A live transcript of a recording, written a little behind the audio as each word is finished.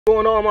What's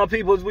going on, my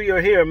peoples? We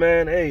are here,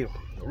 man. Hey,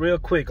 real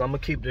quick, I'm gonna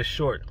keep this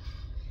short.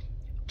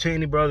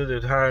 Cheney brothers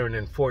is hiring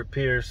in Fort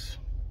Pierce.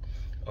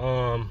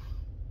 The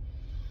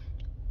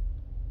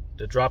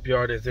drop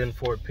yard is in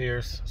Fort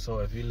Pierce, so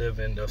if you live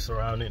in the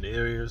surrounding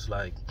areas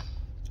like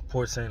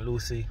Port St.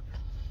 Lucie,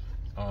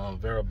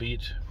 Vero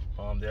Beach,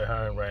 they're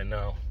hiring right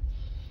now.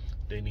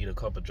 They need a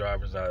couple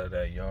drivers out of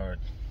that yard.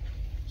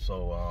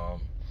 So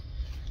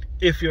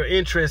if you're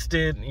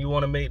interested and you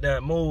want to make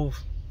that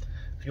move,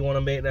 if you want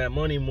to make that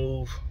money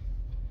move,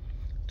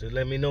 just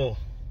let me know.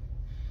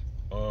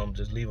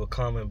 Just leave a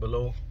comment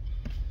below,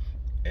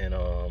 and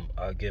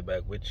I'll get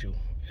back with you,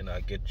 and I'll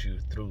get you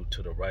through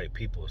to the right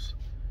peoples.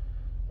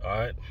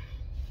 Alright?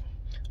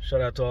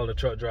 Shout out to all the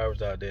truck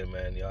drivers out there,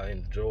 man. Y'all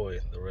enjoy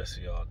the rest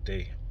of y'all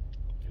day.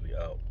 We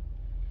out.